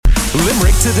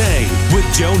Limerick Today with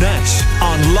Joe Nash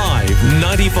on Live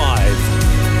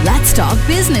 95. Let's talk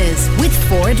business with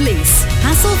Ford Lease.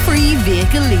 Hassle-free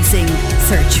vehicle leasing.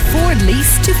 Search Ford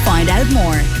Lease to find out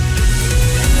more.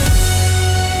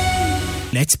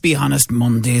 Let's be honest,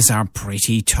 Mondays are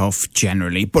pretty tough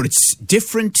generally, but it's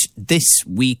different this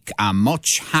week. A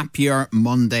much happier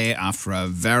Monday after a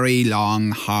very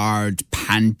long, hard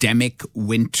pandemic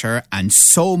winter, and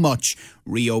so much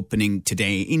reopening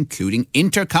today, including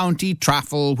inter-county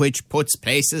travel, which puts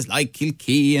places like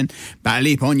Kilkee and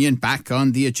Ballybunion back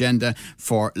on the agenda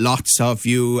for lots of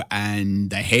you, and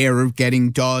the hair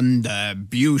getting done, the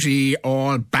beauty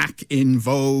all back in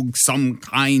vogue, some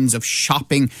kinds of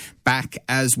shopping back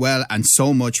as well, and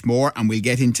so much more. And we'll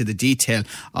get into the detail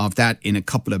of that in a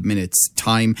couple of minutes'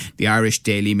 time. The Irish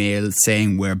Daily Mail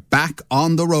saying we're back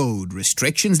on the road.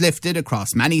 Restrictions lifted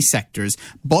across many sectors,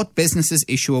 but businesses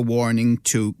issue a warning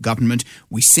to government.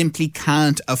 We simply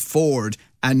can't afford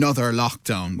another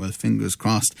lockdown. Well, fingers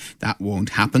crossed that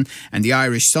won't happen. And the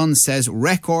Irish Sun says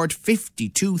record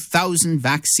 52,000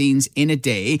 vaccines in a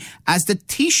day as the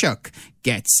Taoiseach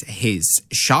gets his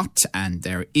shot. And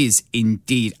there is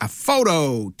indeed a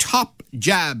photo, top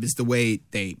jab is the way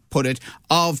they put it,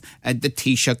 of the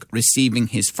Taoiseach receiving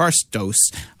his first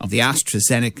dose of the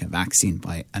AstraZeneca vaccine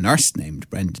by a nurse named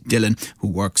Brenda Dillon, who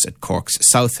works at Cork's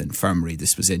South Infirmary.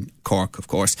 This was in Cork, of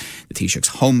course, the Taoiseach's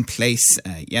home place.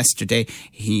 Yesterday,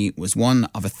 he was one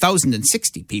of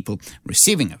 1,060 people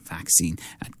receiving a vaccine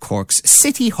at Cork's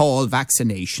City Hall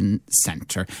Vaccination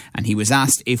Centre. And he was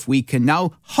asked if we can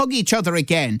now hug each other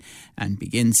again, and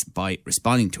begins by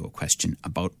responding to a question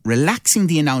about relaxing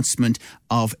the announcement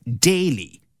of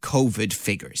daily COVID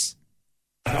figures.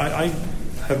 I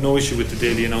have no issue with the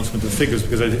daily announcement of figures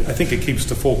because I think it keeps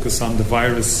the focus on the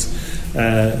virus.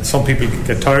 Some people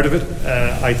get tired of it.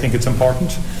 I think it's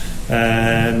important.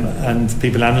 And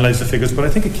people analyse the figures, but I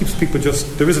think it keeps people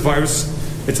there is a virus,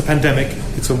 it's a pandemic,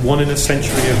 it's a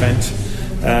one-in-a-century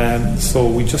event. So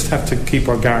we just have to keep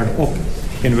our guard up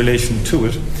in relation to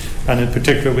it. And in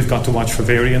particular, we've got to watch for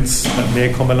variants that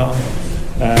may come along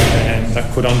and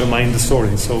that could undermine the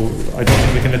story. So I don't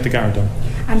think we can let the guard down.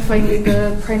 And finally,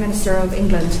 the Prime Minister of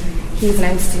England, he's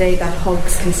announced today that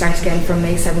hugs can start again from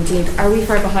May 17th. Are we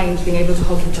far behind being able to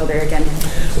hug each other again?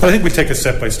 Well, I think we take it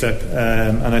step by step.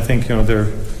 And I think,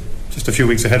 they're just a few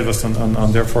weeks ahead of us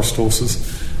on their first doses.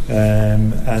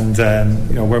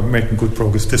 We're making good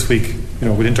progress this week,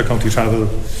 with inter-county travel,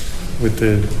 with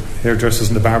the hairdressers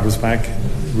and the barbers back,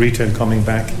 retail coming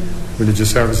back,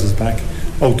 religious services back,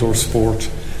 outdoor sport.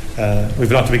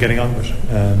 We've a lot to be getting on with.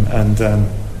 And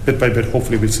bit by bit,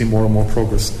 hopefully we'll see more and more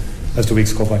progress as the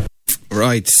weeks go by.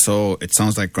 Right, so it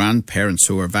sounds like grandparents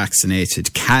who are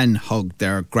vaccinated can hug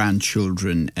their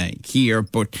grandchildren here,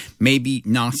 but maybe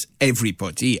not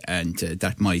everybody, and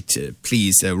that might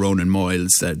please Ronan Moyles.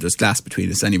 There's glass between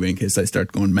us anyway in case I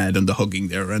start going mad on the hugging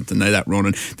there or anything like that,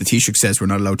 Ronan. The Taoiseach says we're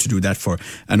not allowed to do that for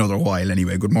another while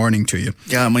anyway. Good morning to you.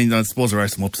 Yeah, I suppose there are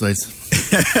some upsides.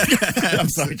 I'm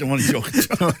sorry, I want to joke.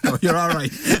 No, you're all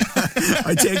right.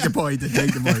 I take the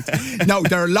point. Now,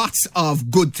 there are lots of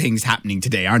good things happening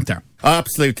today, aren't there?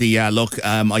 Absolutely, yeah. Look,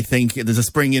 I think there's a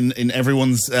spring in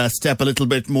everyone's step a little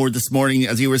bit more this morning,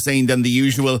 as you were saying, than the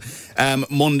usual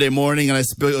Monday morning. And I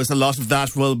suppose a lot of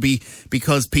that will be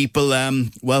because people,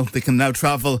 they can now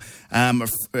travel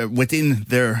within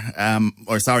their,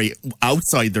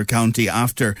 outside their county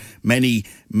after many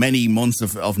months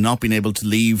of not being able to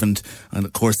leave. And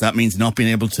of course, that means not being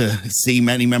able to see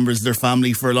many members of their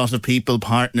family for a lot of people,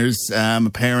 partners,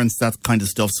 parents, that kind of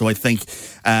stuff. So I think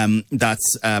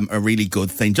that's a really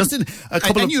good thing. Just in a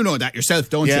couple and you know that yourself,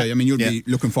 don't you? I mean, you'll be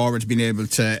looking forward to being able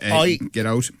to get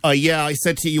out. I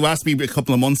said to you, asked me a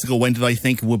couple of months ago, when did I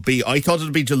think it would be? I thought it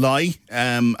would be July.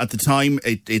 At the time,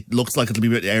 it looks like it'll be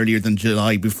a bit earlier than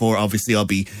July, before obviously I'll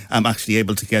be actually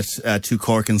able to get to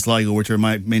Cork and Sligo, which are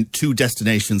my main two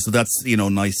destinations. So that's,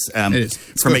 nice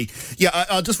for me. Yeah,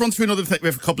 I'll just run through we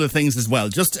have a couple of things as well.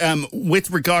 Just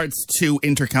with regards to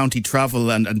inter-county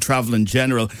travel and travel in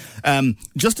general,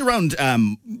 just around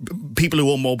people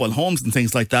who own mobile homes and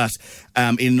things like that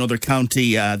in another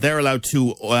county, they're allowed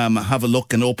to have a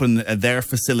look and open their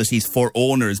facilities for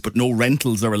owners, but no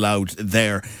rentals are allowed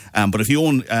there. But if you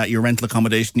own your rental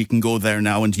accommodation, you can go there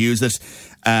now and use it.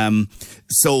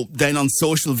 So then on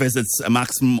social visits, a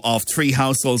maximum of 3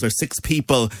 households or 6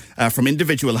 people from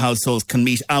individual households can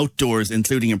meet outdoors,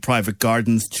 including in private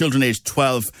gardens. Children aged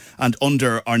 12 and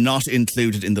under are not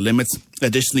included in the limits.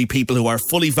 Additionally, people who are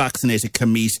fully vaccinated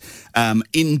can meet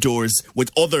indoors outdoors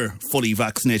with other fully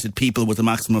vaccinated people with a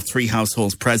maximum of 3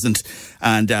 households present,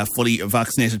 and fully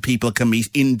vaccinated people can meet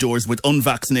indoors with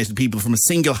unvaccinated people from a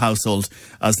single household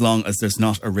as long as there's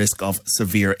not a risk of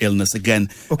severe illness. Again,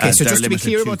 okay, so just to be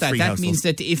clear about that, 3 that households. means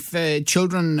that if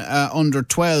children under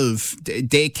 12,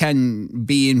 they can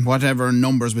be in whatever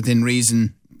numbers within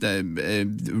reason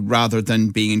rather than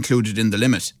being included in the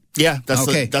limit. Yeah, that's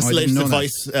Okay. the I latest didn't know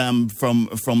advice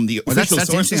from the Well, official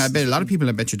that's sources. interesting. I bet a lot of people,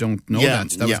 I bet you don't know that.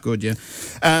 That was good, yeah.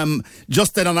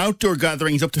 Just then on outdoor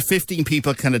gatherings, up to 15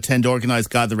 people can attend organised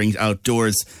gatherings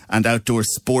outdoors, and outdoor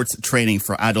sports training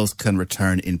for adults can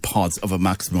return in pods of a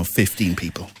maximum of 15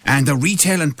 people. And the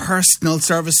retail and personal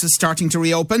services starting to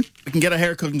reopen? We can get a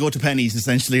haircut and go to Pennies,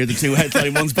 essentially, are the two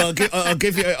headline ones. But I'll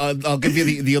give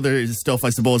you the other stuff, I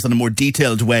suppose, in a more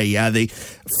detailed way. Yeah, the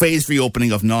phased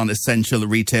reopening of non-essential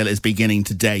retail is beginning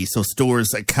today. So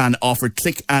stores can offer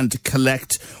click and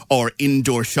collect or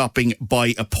indoor shopping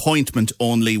by appointment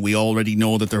only. We already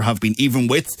know that there have been, even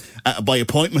with by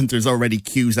appointment, there's already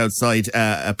queues outside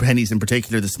Pennies in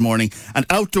particular this morning. And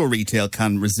outdoor retail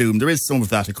can resume. There is some of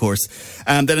that, of course.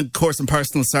 And then, of course, in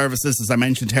personal services, as I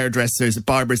mentioned, hairdressers,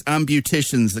 barbers and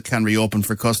beauticians that can reopen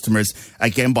for customers,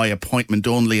 again by appointment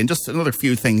only. And just another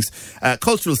few things.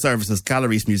 Cultural services,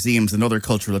 galleries, museums and other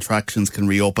cultural attractions can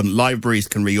reopen. Libraries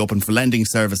can reopen for lending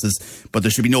services, but there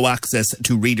should be no access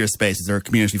to reader spaces or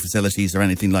community facilities or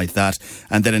anything like that.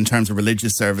 And then in terms of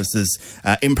religious services,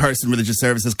 in-person religious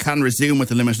services can resume with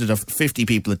a limit of 50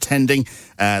 people attending.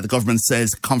 The government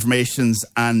says confirmations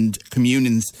and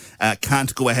communions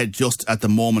can't go ahead just at the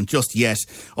moment, just yet.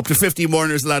 Up to 50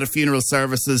 mourners allowed at funeral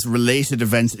services. Related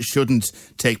events shouldn't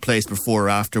take place before or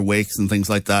after wakes and things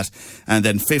like that. And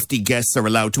then 50 guests are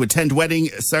allowed to attend wedding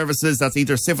services, that's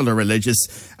either civil or religious,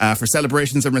 for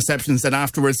celebrations and receptions. Then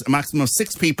afterwards, a maximum of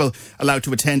 6 people allowed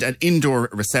to attend an indoor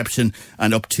reception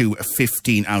and up to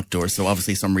 15 outdoors. So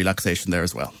obviously some relaxation there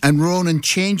as well. And Ronan,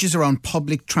 changes around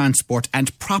public transport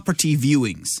and property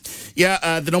viewings.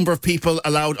 Yeah, the number of people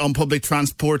allowed on public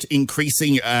transport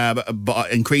increases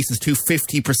to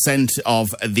 50%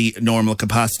 of the normal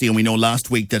capacity. And we know last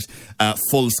week that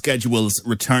full schedules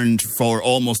returned for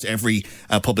almost every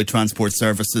public transport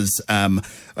services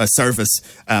service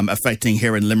affecting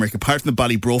here in Limerick. Apart from the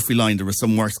Ballybrophy line, there was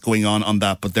some works going on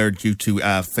that, but they're due to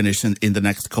finish in the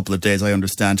next couple of days, I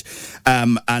understand.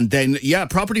 And then, yeah,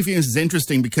 property viewings is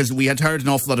interesting because we had heard an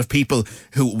awful lot of people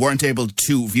who weren't able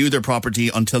to view their property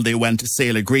until they went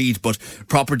sale agreed, but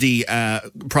properties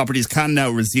can now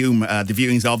resume the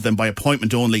viewings of them by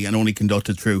appointment only and only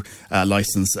conducted through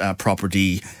licensed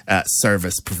property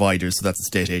service providers, so that's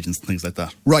estate agents and things like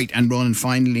that. Right, and Ronan,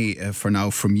 finally, for now,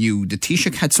 from you, the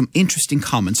Taoiseach had some interesting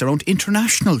comments around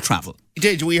international travel. He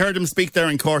did. We heard him speak there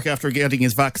in Cork after getting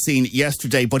his vaccine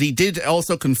yesterday, but he did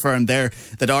also confirm there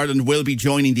that Ireland will be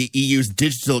joining the EU's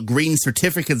digital green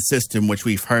certificate system, which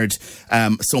we've heard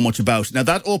so much about. Now,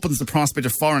 that opens the prospect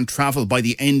of foreign travel by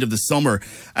the end of the summer.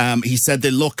 He said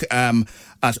they look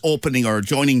at opening or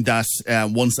joining that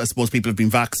once, I suppose, people have been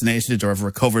vaccinated or have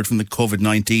recovered from the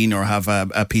COVID-19 or have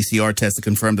a PCR test to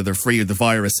confirm that they're free of the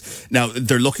virus. Now,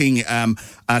 they're looking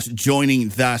at joining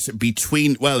that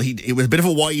between, well, it was a bit of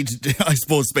a wide, I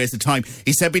suppose, space of time.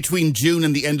 He said between June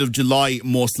and the end of July,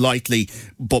 most likely,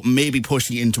 but maybe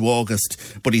pushing into August.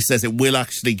 But he says it will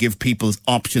actually give people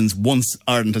options once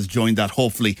Ireland has joined that,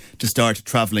 hopefully, to start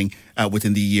travelling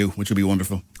within the EU, which would be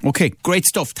wonderful. Okay, great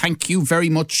stuff. Thank you very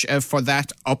much for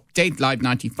that update. Live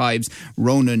 95's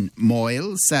Ronan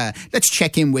Moyles. Let's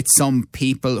check in with some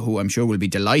people who I'm sure will be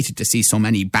delighted to see so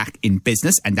many back in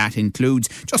business, and that includes,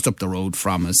 just up the road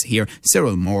from us here,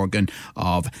 Cyril Morgan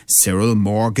of Cyril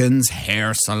Morgan's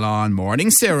Hair Salon. Morning,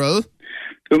 Cyril.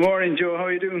 Good morning, Joe. How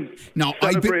are you doing? Now,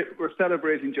 we're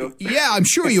celebrating, Joe. Yeah, I'm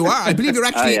sure you are. I believe you're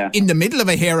actually in the middle of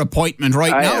a hair appointment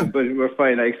right now. I am, but we're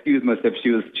fine. I excuse myself.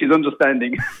 She's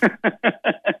understanding.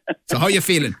 So how are you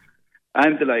feeling?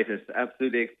 I'm delighted.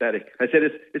 Absolutely ecstatic. I said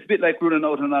it's a bit like running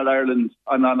out on Ireland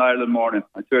morning.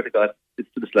 I swear to God, it's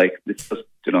just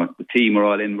the team are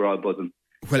all in, we're all buzzing.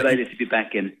 Well, delighted to be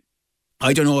back in.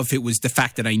 I don't know if it was the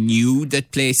fact that I knew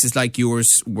that places like yours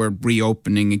were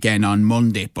reopening again on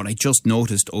Monday, but I just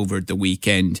noticed over the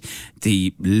weekend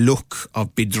the look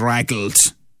of bedraggled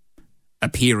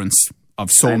appearance of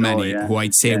so many who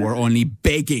I'd say were only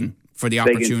begging for the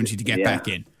opportunity to get back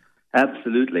in.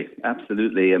 Absolutely.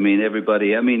 I mean,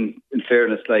 everybody. in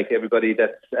fairness, like everybody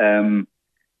that's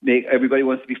everybody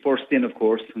wants to be first in, of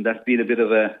course, and that's been a bit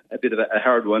of a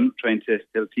hard one. Trying to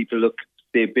tell people, look,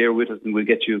 stay, bear with us, and we'll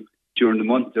get you during the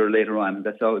month or later on.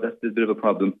 That's a bit of a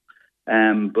problem.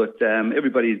 But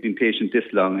everybody's been patient this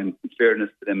long, and in fairness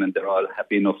to them, and they're all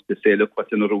happy enough to say, look,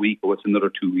 what's another week or what's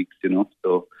another 2 weeks,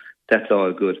 So that's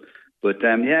all good. But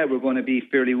we're going to be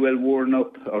fairly well worn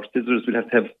up. Our scissors will have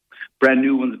to have brand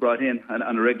new ones brought in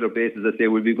on a regular basis. I say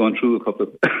we'll be going through a couple.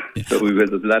 So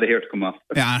there's a lot of hair to come off.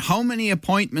 Yeah, and how many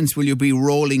appointments will you be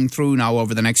rolling through now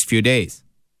over the next few days?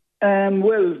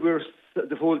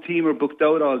 The whole team are booked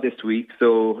out all this week.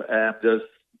 So there's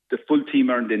the full team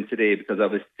aren't in today because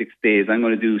obviously 6 days. I'm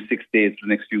going to do 6 days for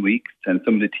the next few weeks, and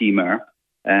some of the team are.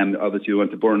 Obviously, we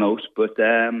want to burn out, but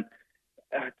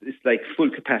it's like full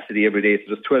capacity every day.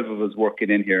 So there's 12 of us working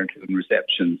in here, including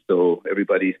reception. So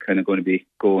everybody's kind of going to be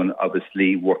going,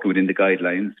 obviously, working within the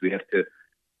guidelines. We have to,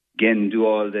 again, do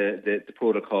all the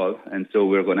protocol. And so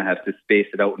we're going to have to space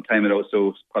it out and time it out.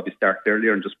 So probably start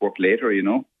earlier and just work later, you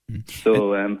know.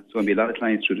 So it's going to be a lot of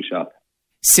clients through the shop.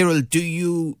 Cyril, do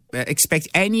you expect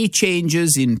any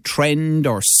changes in trend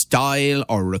or style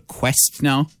or request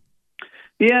now?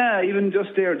 Yeah, even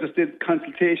just did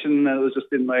consultation. I was just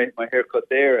in my haircut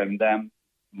there, and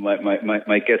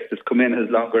my guest has come in, has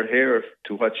longer hair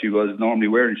to what she was normally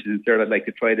wearing. She said, I'd like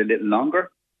to try it a little longer.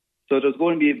 So there's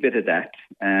going to be a bit of that.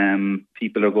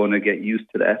 People are going to get used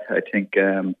to that. I think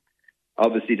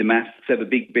obviously the masks have a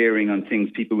big bearing on things.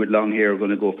 People with long hair are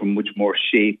going to go for much more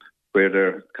shape,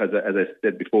 because as I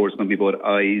said before, it's going to be about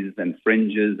eyes and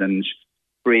fringes and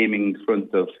framing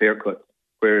front of haircuts,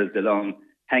 whereas the long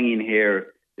hanging hair,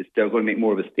 they're going to make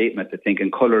more of a statement, I think,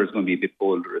 and colour is going to be a bit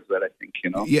bolder as well, I think, you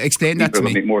know. Yeah, explain that to me. People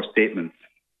are going to make more statements.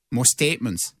 More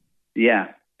statements? Yeah,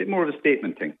 a bit more of a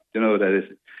statement thing, you know, that is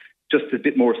just a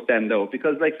bit more stand out,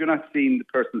 because, like, you're not seeing the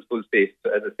person's full face.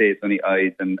 As I say, it's only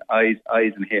eyes and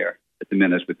hair at the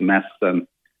minute with the masks on.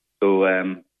 So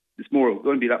it's going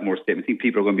to be a lot more statement. I think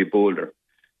people are going to be bolder.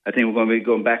 I think we're going to be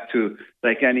going back to,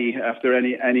 like, after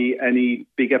any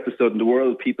big episode in the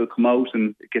world, people come out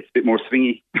and it gets a bit more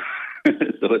swingy.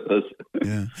 So it does.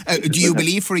 Yeah. Do you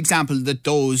believe, for example, that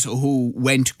those who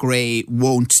went grey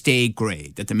won't stay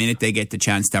grey? That the minute they get the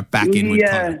chance, they're back in with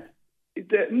colour?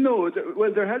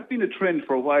 Well, there has been a trend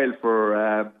for a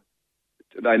while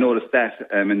I noticed that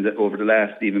over the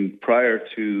last, even prior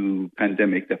to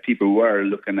pandemic, that people were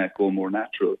looking at going more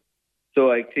natural. So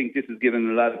I think this has given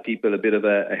a lot of people a bit of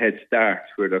a head start,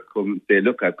 where they're coming and say,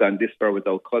 look, I've gone this far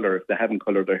without colour, if they haven't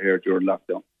coloured their hair during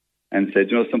lockdown, and said,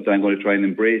 you know something, I'm going to try and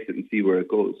embrace it and see where it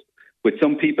goes. With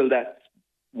some people that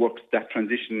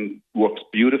transition works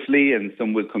beautifully, and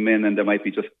some will come in and they might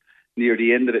be just near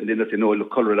the end of it, and then they'll say, no,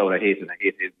 look, colour it out, I hate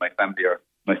it. My family are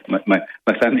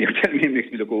telling me it makes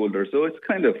me look older. So it's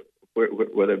kind of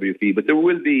whatever you feel. But there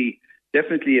will be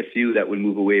definitely a few that will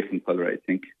move away from colour, I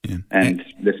think, and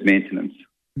less maintenance.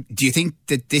 Do you think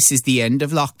that this is the end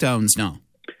of lockdowns now?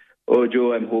 Oh,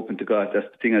 Joe, I'm hoping to God. That's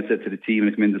the thing I said to the team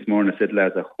when I came in this morning. I said,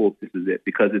 lads, I hope this is it,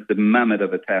 because it's a mammoth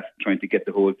of a task trying to get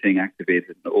the whole thing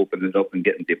activated and open it up and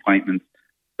getting the appointments.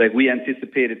 Like, we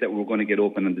anticipated that we were going to get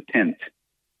open on the 10th.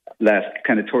 Last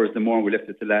kind of Thursday morning, we left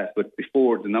it to last. But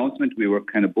before the announcement, we were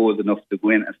kind of bold enough to go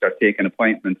in and start taking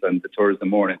appointments on the Thursday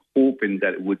morning, hoping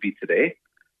that it would be today.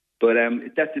 But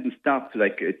that didn't stop.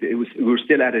 Like, we were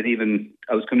still at it. Even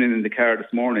I was coming in the car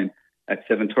this morning at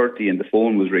 7:30, and the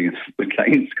phone was ringing with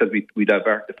clients, because we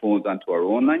divert the phones onto our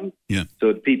own line. Yeah.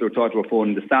 So the people thought we were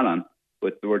phoning the salon,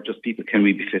 but there were just people, can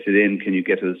we be fitted in? Can you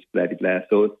get us blah, blah, blah.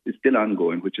 So it's still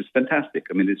ongoing, which is fantastic.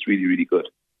 I mean, it's really, really good.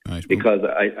 Right. Because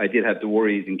I did have the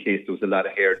worries in case there was a lot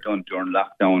of hair done during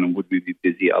lockdown, and would we be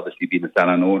busy, obviously being a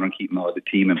salon owner and keeping all the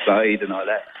team employed and all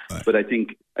that. Right. But I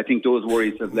think those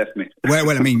worries have left me.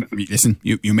 Well, I mean, listen,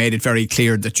 you made it very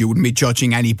clear that you wouldn't be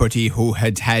judging anybody who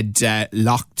had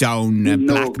lockdown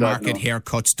black market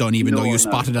haircuts done, even though you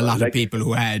spotted a lot of people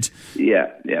who had.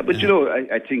 Yeah. But you know,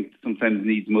 I think sometimes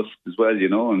needs must as well, you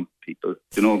know, and people,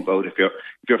 you know, about if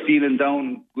you're feeling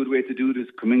down, good way to do this,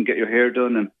 come in, get your hair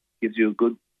done, and gives you a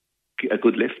good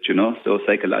lift, you know. So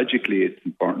psychologically, it's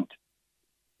important.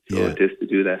 So it is to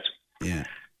do that. Yeah.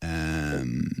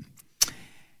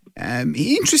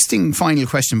 Interesting final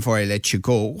question before I let you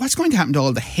go. What's going to happen to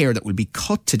all the hair that will be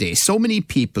cut today? So many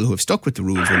people who have stuck with the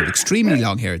rules will have extremely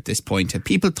long hair at this point. Have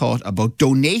people thought about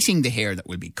donating the hair that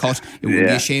will be cut? It would be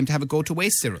a shame to have it go to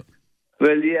waste, Cyril.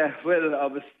 Well,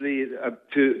 obviously,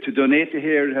 to donate the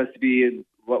hair, it has to be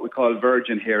what we call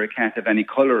virgin hair. It can't have any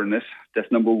colour in it.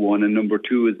 That's number one. And number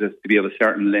two is to be of a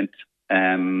certain length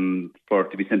for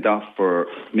to be sent off for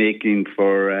making,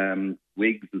 for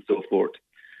wigs and so forth.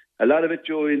 A lot of it,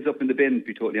 Joe, ends up in the bin, to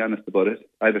be totally honest about it.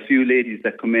 I have a few ladies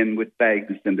that come in with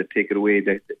bags and they take it away.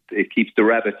 It keeps the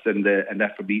rabbits and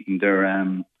that from eating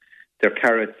their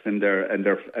carrots and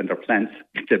their plants.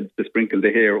 To sprinkle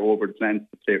the hair over the plants.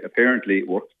 Apparently it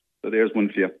works. So there's one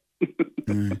for you.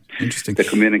 Interesting. They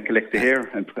come in and collect the hair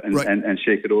and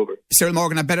shake it over. Cyril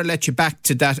Morgan, I better let you back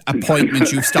to that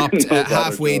appointment. You've stopped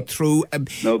halfway through.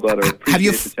 No bother. Have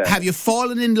you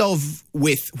fallen in love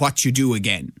with what you do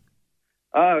again?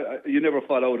 You never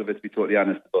fall out of it, to be totally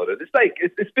honest about it.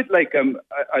 It's a bit like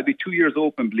I'll be 2 years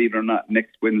open, believe it or not,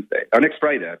 next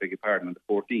Friday, I beg your pardon, on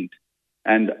the 14th.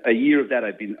 And a year of that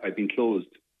I've been closed.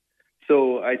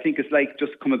 So I think it's like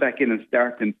just coming back in and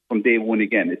starting from day one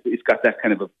again. It's got that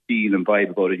kind of a feel and vibe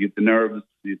about it. You've the nerves,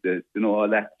 all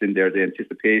that's in there. The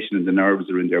anticipation and the nerves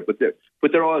are in there, but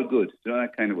they're all good,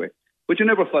 that kind of way. But you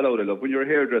never fall out of love. When you're a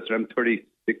hairdresser, I'm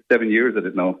 7 years at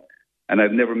it now, and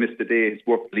I've never missed a day's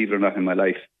work, believe it or not, in my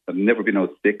life. I've never been out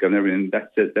sick.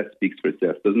 That speaks for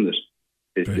itself, doesn't it?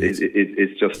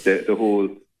 It's just the whole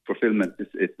fulfillment.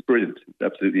 It's brilliant. It's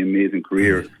absolutely amazing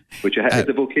career. But it's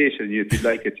a vocation. If you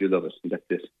like it, you love it. And that's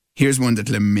it. Here's one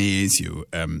that'll amaze you,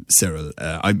 Cyril.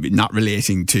 I'm not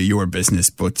relating to your business,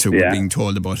 but we're being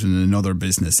told about it in another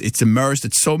business. It's emerged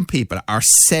that some people are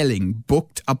selling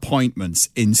booked appointments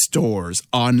in stores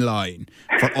online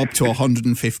for up to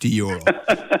 €150.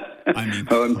 I mean,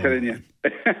 I'm telling you.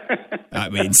 I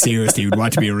mean, seriously, you'd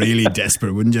want to be really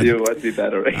desperate, wouldn't you? You want to be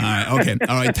better. Okay.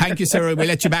 All right. Thank you, Cyril. We'll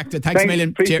let you back. Thanks a million.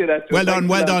 Appreciate that. Well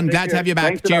done. Glad to have you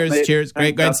back. Cheers.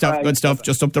 Great stuff. Good stuff.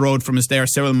 Just up the road from us there,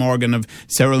 Cyril Morgan of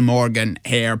Cyril Morgan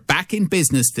Hair. Back in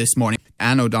business this morning.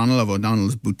 Anne O'Donnell of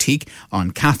O'Donnell's Boutique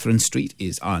on Catherine Street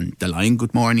is on the line.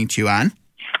 Good morning to you, Anne.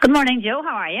 Good morning, Joe.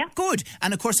 How are you? Good.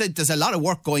 And of course, there's a lot of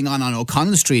work going on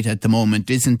O'Connell Street at the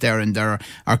moment, isn't there? And there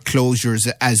are closures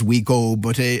as we go.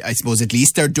 But I suppose at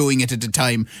least they're doing it at a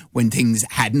time when things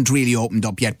hadn't really opened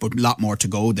up yet, but a lot more to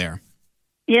go there.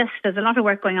 Yes, there's a lot of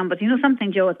work going on. But you know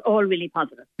something, Joe? It's all really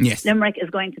positive. Yes. Limerick is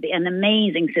going to be an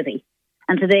amazing city.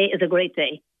 And today is a great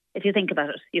day. If you think about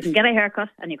it, you can get a haircut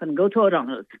and you can go to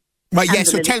O'Donnell's. Right, yeah.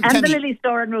 So tell me. And the Lily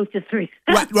Store in Rochester Street.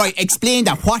 Right. Explain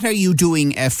that. What are you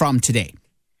doing from today?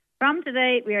 From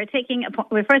today, we are taking,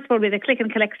 first of all, we have a click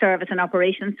and collect service in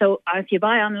operation. So if you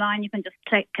buy online, you can just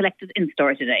collect it in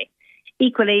store today.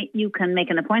 Equally, you can make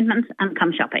an appointment and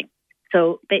come shopping.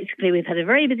 So basically, we've had a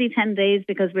very busy 10 days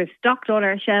because we've stocked all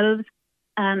our shelves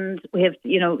and we have,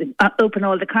 open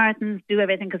all the cartons, do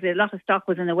everything because a lot of stock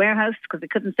was in the warehouse because we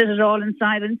couldn't fit it all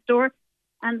inside in store.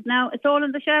 And now it's all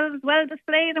in the shelves, well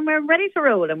displayed, and we're ready to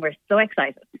roll and we're so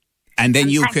excited. And then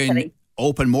you can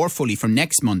open more fully from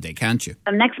next Monday, can't you?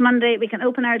 From next Monday, we can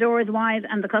open our doors wide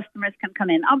and the customers can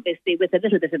come in, obviously with a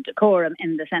little bit of decorum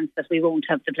in the sense that we won't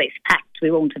have the place packed.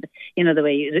 We won't have, the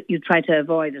way you try to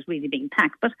avoid it really being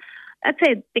packed. But I'd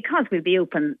say because we'll be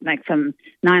open like from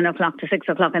 9 o'clock to 6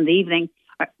 o'clock in the evening,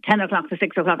 or 10 o'clock to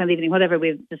 6 o'clock in the evening, whatever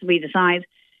we decide,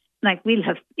 like we'll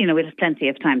have plenty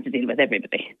of time to deal with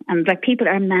everybody. And like people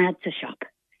are mad to shop.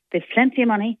 They've plenty of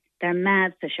money. They're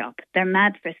mad to shop. They're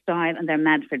mad for style and they're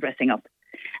mad for dressing up.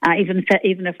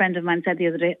 Even a friend of mine said the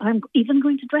other day, I'm even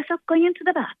going to dress up going into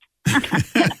the bath.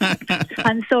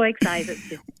 I'm so excited.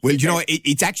 Well,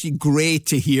 it's actually great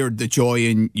to hear the joy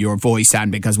in your voice, Anne,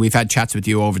 because we've had chats with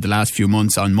you over the last few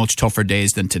months on much tougher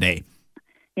days than today.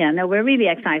 Yeah, no, we're really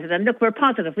excited. And look, we're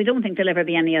positive. We don't think there'll ever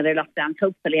be any other lockdowns,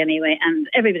 hopefully anyway. And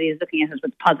everybody is looking at us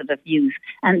with positive views.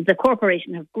 And the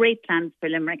corporation have great plans for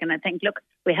Limerick. And I think, look,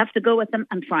 we have to go with them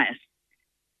and try it.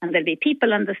 And there'll be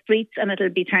people on the streets and it'll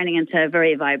be turning into a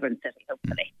very vibrant city,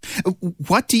 hopefully.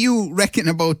 What do you reckon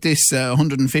about this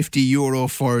 €150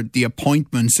 for the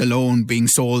appointments alone being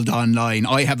sold online?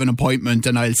 I have an appointment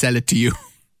and I'll sell it to you.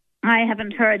 I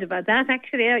haven't heard about that,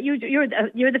 actually.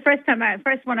 You're the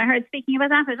first one I heard speaking about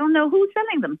that. I don't know who's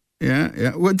selling them.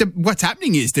 Yeah. Well, what's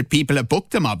happening is that people have booked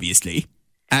them, obviously,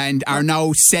 and are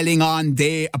now selling on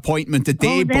their appointment that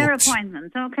they booked. Their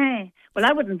appointment, okay. Well,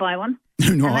 I wouldn't buy one.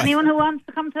 No, and anyone who wants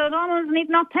to come to O'Donnell's need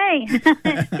not pay.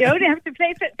 You only have to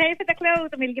pay for the clothes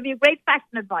and we'll give you great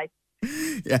fashion advice.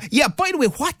 Yeah, by the way,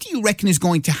 what do you reckon is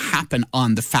going to happen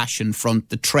on the fashion front,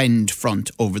 the trend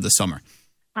front over the summer?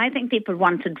 I think people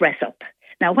want to dress up.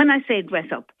 Now, when I say dress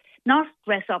up, not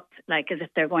dress up like as if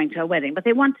they're going to a wedding, but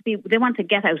they want to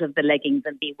get out of the leggings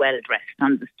and be well dressed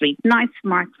on the street. Nice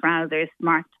smart trousers,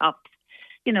 smart tops,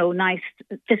 nice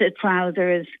fitted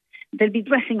trousers. They'll be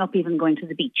dressing up even going to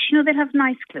the beach. They'll have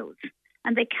nice clothes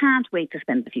and they can't wait to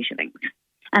spend a few shillings.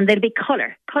 And there'll be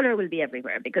colour. Colour will be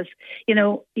everywhere because, you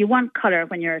want colour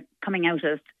when you're coming out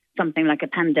of something like a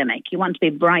pandemic. You want to be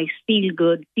bright, feel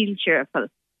good, feel cheerful.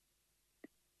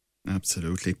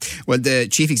 Absolutely. Well, the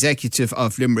Chief Executive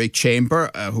of Limerick Chamber,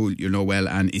 who you know well,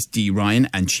 Anne, is Dee Ryan,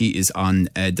 and she is on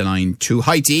the line too.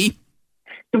 Hi, Dee.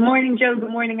 Good morning, Joe.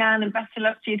 Good morning, Anne, and best of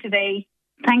luck to you today.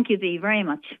 Thank you, Dee, very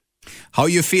much. How are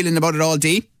you feeling about it all,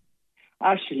 Dee?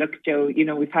 Look, Joe,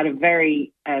 we've had a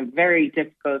very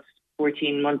difficult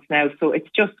 14 months now, so it's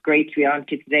just great to be on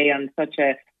to today on such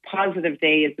a positive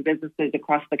day as the businesses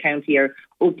across the county are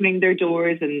opening their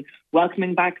doors and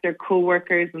welcoming back their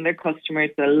co-workers and their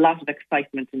customers. There's a lot of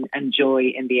excitement and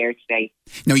joy in the air today.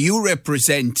 Now, you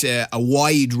represent a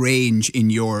wide range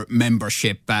in your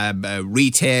membership,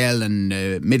 retail and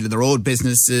middle-of-the-road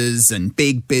businesses and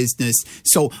big business.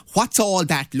 So what's all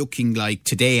that looking like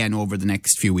today and over the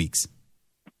next few weeks?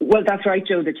 Well, that's right,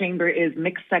 Joe. The Chamber is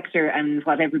mixed sector, and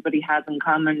what everybody has in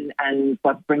common and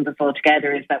what brings us all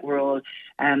together is that we're all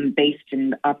based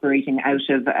and operating out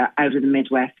of the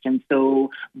Midwest. And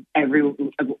so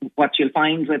what you'll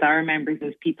find with our members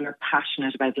is people are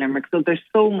passionate about Limerick. So there's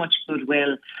so much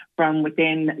goodwill from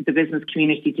within the business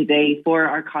community today for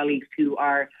our colleagues who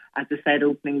are, as I said,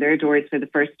 opening their doors for the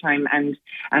first time. And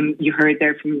you heard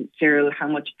there from Cyril how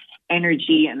much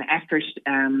energy and effort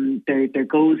there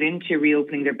goes into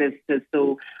reopening their businesses.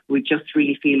 So we just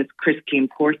really feel it's critically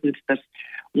important that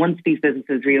once these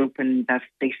businesses reopen, that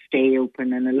they stay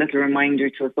open. And a little reminder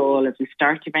to us all as we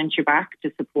start to venture back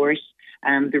to support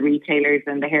the retailers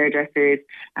and the hairdressers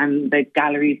and the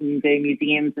galleries and the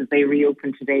museums as they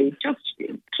reopen today. Just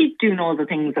keep doing all the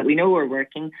things that we know are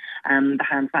working, the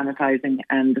hand sanitising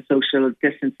and the social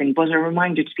distancing. But a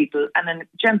reminder to people and a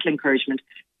gentle encouragement,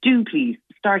 do please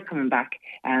start coming back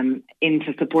in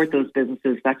to support those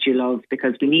businesses that you love,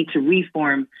 because we need to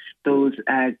reform those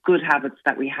good habits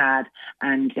that we had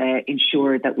and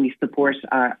ensure that we support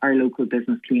our local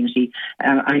business community.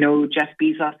 I know Jeff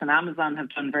Bezos and Amazon have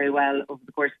done very well over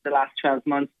the course of the last 12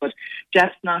 months, but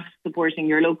Jeff's not supporting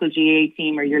your local GA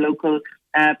team or your local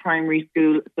primary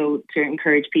school. So to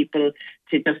encourage people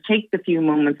to just take the few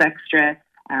moments extra,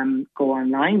 go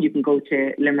online. You can go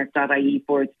to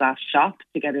limerick.ie/shop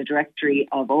to get a directory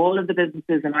of all of the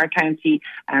businesses in our county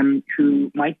who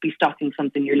might be stocking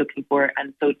something you're looking for.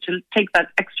 And so to take that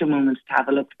extra moment to have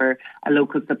a look for a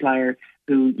local supplier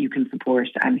who you can support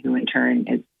and who in turn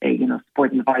is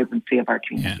supporting the vibrancy of our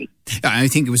community. Yeah. I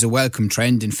think it was a welcome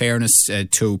trend, in fairness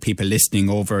to people listening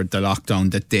over the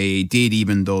lockdown, that they did,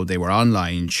 even though they were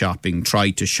online shopping, try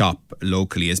to shop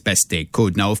locally as best they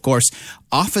could. Now, of course,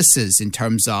 offices in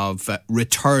terms of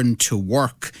return to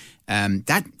work,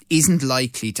 that isn't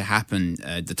likely to happen,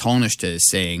 the Taoiseach is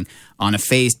saying, on a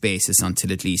phased basis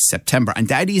until at least September. And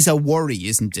that is a worry,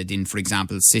 isn't it, in, for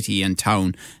example, city and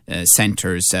town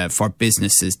centres for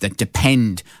businesses that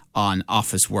depend on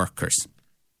office workers?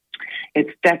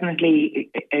 It's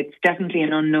definitely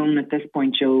an unknown at this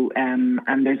point, Joe,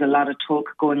 and there's a lot of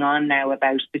talk going on now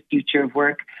about the future of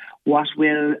work. What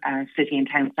will city and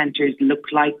town centres look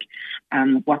like?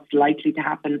 What's likely to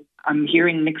happen? I'm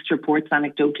hearing mixed reports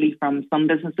anecdotally from some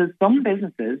businesses. Some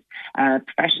businesses,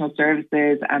 professional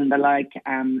services and the like,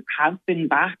 have been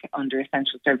back under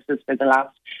essential services for the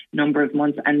last number of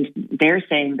months, and they're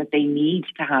saying that they need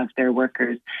to have their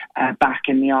workers back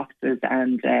in the offices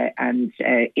and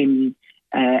in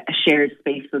a shared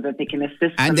space so that they can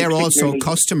assist. And they're also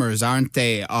customers, aren't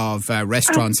they, of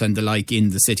restaurants and the like in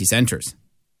the city centres?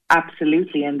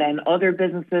 Absolutely. And then other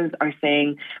businesses are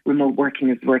saying remote working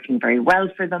is working very well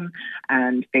for them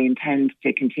and they intend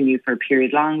to continue for a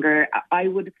period longer. I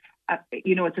would,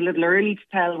 it's a little early to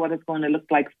tell what it's going to look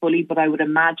like fully, but I would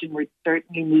imagine we're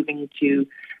certainly moving to,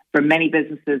 for many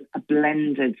businesses, a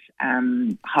blended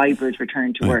hybrid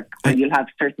return to work, where you'll have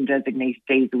certain designated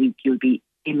days a week you'll be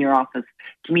in your office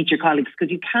to meet your colleagues,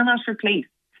 because you cannot replace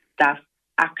that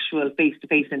actual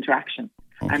face-to-face interaction.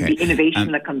 Okay. And the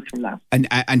innovation that comes from that.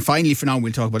 And finally, for now,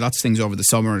 we'll talk about lots of things over the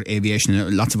summer,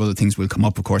 aviation, lots of other things will come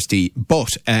up, of course. But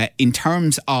in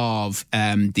terms of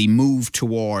the move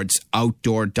towards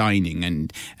outdoor dining,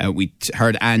 and we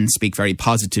heard Anne speak very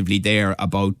positively there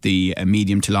about the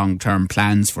medium to long-term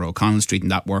plans for O'Connell Street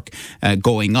and that work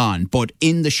going on. But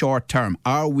in the short term,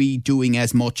 are we doing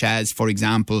as much as, for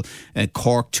example,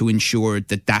 Cork to ensure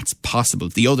that that's possible?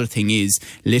 The other thing is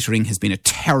littering has been a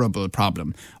terrible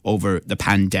problem over the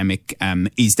pandemic.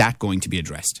 Is that going to be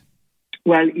addressed?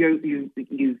 Well, you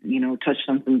touched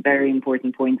on some very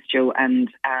important points, Joe, and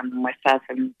myself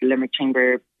and the Limerick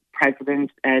Chamber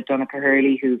President, Donncha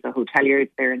Hurley, who's a hotelier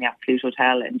there in the Absolute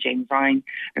Hotel, and James Ryan,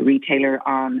 a retailer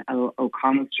on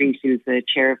O'Connell Street, who's the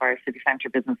chair of our City Centre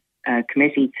Business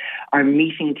Committee, are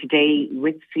meeting today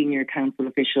with senior council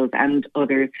officials and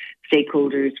other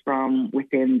stakeholders from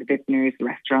within the vintners,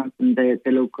 restaurants and the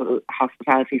local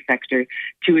hospitality sector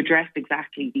to address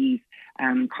exactly these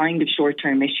kind of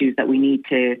short-term issues that we need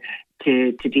to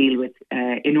deal with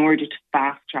in order to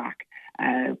fast-track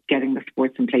getting the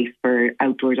supports in place for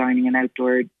outdoor dining and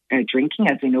outdoor drinking.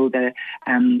 As we know, the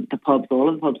pubs, all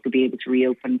of the pubs will be able to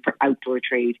reopen for outdoor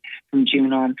trade from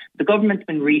June on. The government's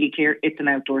been really clear it's an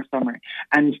outdoor summer.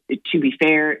 And to be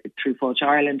fair, through Fáilte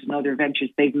Ireland and other ventures,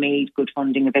 they've made good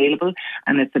funding available.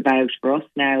 And it's about, for us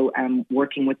now,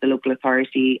 working with the local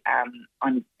authority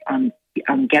on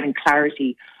getting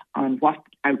clarity on what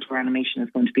outdoor animation is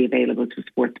going to be available to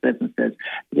support the businesses.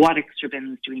 What extra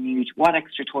bins do we need? What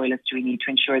extra toilets do we need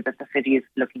to ensure that the city is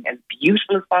looking as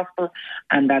beautiful as possible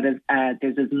and that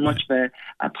there's as much of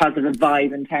a positive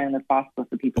vibe in town as possible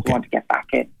for people who want to get back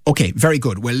in. Okay, very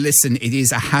good. Well, listen, it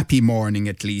is a happy morning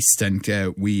at least, and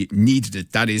we needed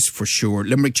it, that is for sure.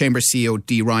 Limerick Chamber CEO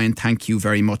Dee Ryan, thank you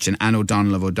very much, and Anne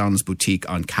O'Donnell of O'Donnell's Boutique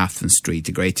on Catherine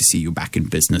Street. Great to see you back in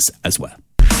business as well.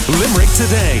 Limerick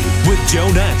Today with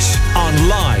Joe Nash on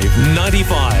Live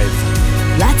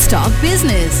 95. Let's talk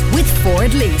business with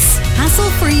Ford Lease.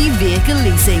 Hassle-free vehicle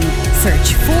leasing.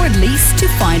 Search Ford Lease to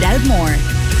find out more.